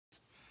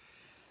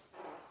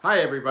Hi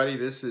everybody,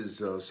 this is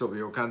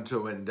Silvio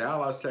Canto in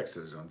Dallas,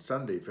 Texas on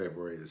Sunday,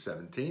 February the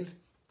 17th,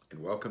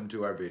 and welcome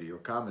to our video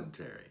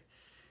commentary.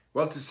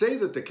 Well, to say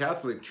that the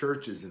Catholic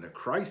Church is in a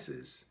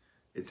crisis,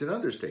 it's an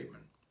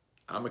understatement.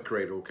 I'm a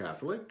cradle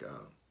Catholic.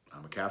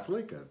 I'm a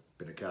Catholic. I've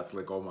been a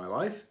Catholic all my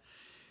life.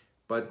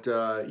 But,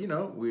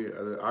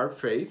 our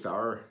faith,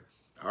 our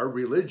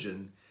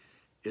religion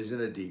is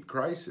in a deep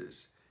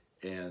crisis.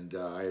 And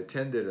I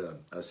attended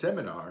a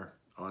seminar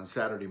on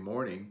Saturday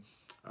morning.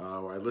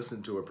 I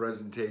listened to a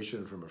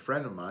presentation from a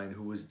friend of mine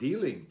who was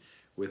dealing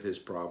with his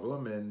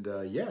problem, and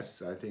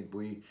yes, I think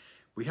we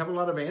have a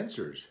lot of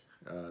answers.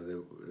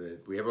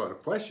 We have a lot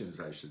of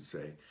questions, I should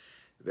say,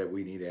 that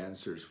we need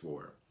answers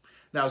for.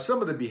 Now, some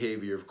of the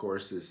behavior, of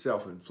course, is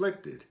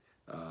self-inflicted.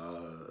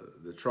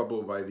 The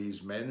trouble by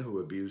these men who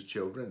abuse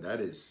children,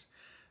 that's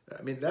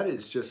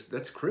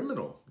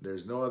criminal.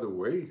 There's no other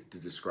way to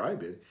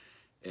describe it.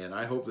 And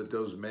I hope that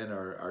those men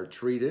are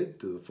treated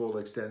to the full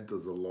extent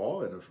of the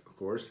law, and of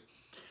course,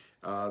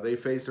 they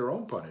face their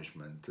own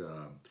punishment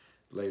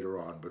later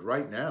on. But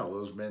right now,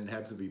 those men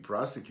have to be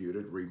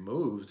prosecuted,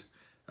 removed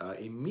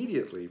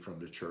immediately from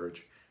the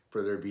church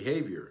for their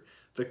behavior.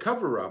 The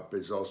cover-up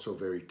is also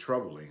very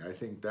troubling. I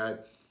think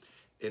that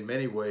in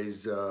many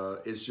ways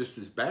is just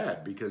as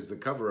bad, because the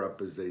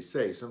cover-up, as they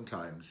say,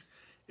 sometimes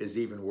is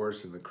even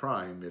worse than the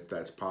crime, if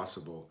that's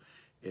possible.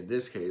 In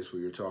this case,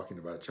 where you're talking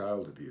about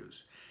child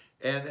abuse.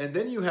 And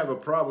then you have a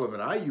problem,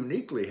 and I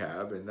uniquely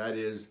have, and that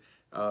is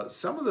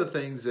some of the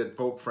things that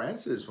Pope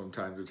Francis from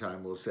time to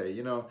time will say.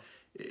 You know,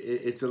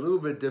 it's a little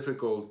bit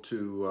difficult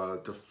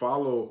to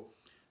follow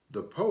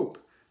the Pope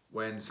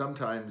when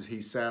sometimes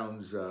he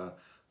sounds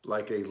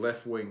like a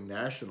left-wing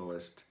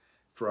nationalist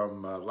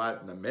from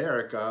Latin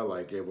America,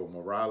 like Evo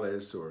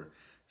Morales or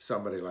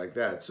somebody like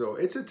that. So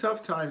it's a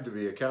tough time to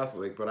be a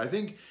Catholic, but I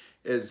think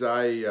as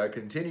I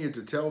continue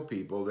to tell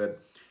people that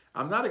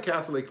I'm not a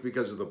Catholic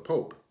because of the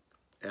Pope.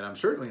 And I'm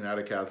certainly not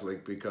a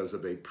Catholic because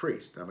of a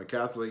priest. I'm a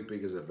Catholic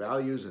because of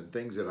values and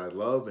things that I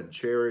love and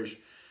cherish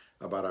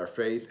about our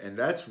faith. And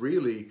that's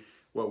really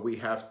what we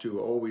have to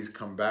always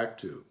come back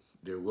to.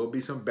 There will be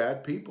some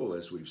bad people,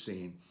 as we've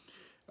seen,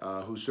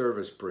 who serve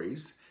as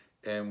priests.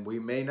 And we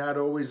may not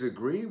always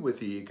agree with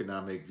the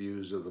economic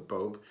views of the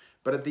Pope.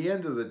 But at the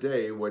end of the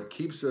day, what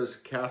keeps us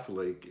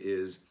Catholic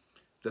is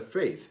the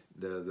faith,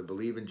 the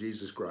belief in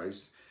Jesus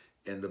Christ,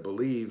 and the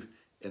belief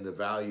in the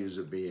values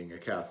of being a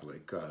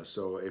Catholic.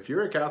 So if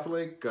you're a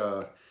Catholic,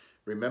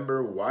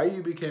 remember why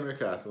you became a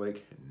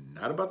Catholic.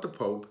 Not about the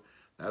Pope,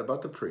 not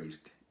about the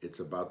priest. It's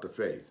about the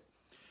faith.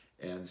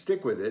 And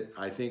stick with it.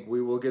 I think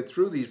we will get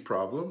through these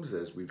problems,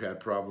 as we've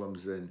had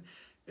problems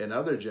in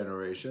other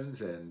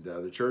generations, and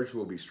the church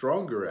will be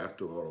stronger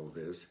after all of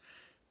this.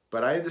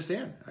 But I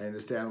understand. I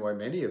understand why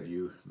many of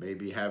you may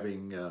be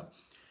having,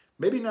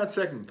 maybe not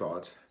second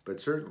thoughts, but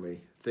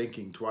certainly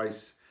thinking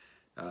twice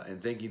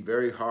and thinking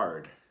very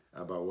hard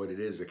about what it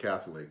is a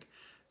Catholic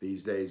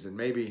these days, and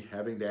maybe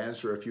having to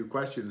answer a few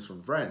questions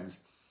from friends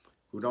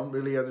who don't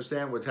really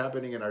understand what's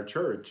happening in our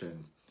church.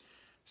 And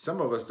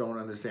some of us don't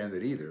understand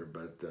it either,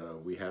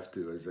 but we have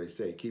to, as I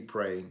say, keep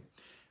praying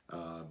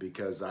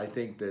because I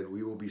think that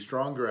we will be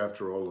stronger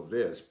after all of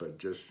this. But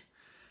just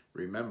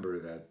remember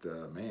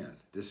that, man,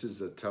 this is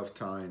a tough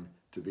time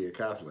to be a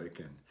Catholic,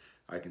 and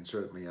I can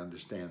certainly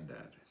understand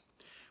that.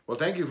 Well,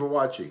 thank you for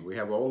watching. We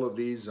have all of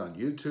these on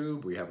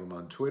YouTube, we have them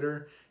on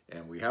Twitter,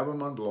 and we have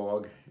them on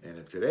blog. And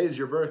if today is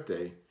your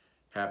birthday,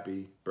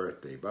 happy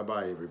birthday.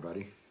 Bye-bye,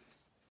 everybody.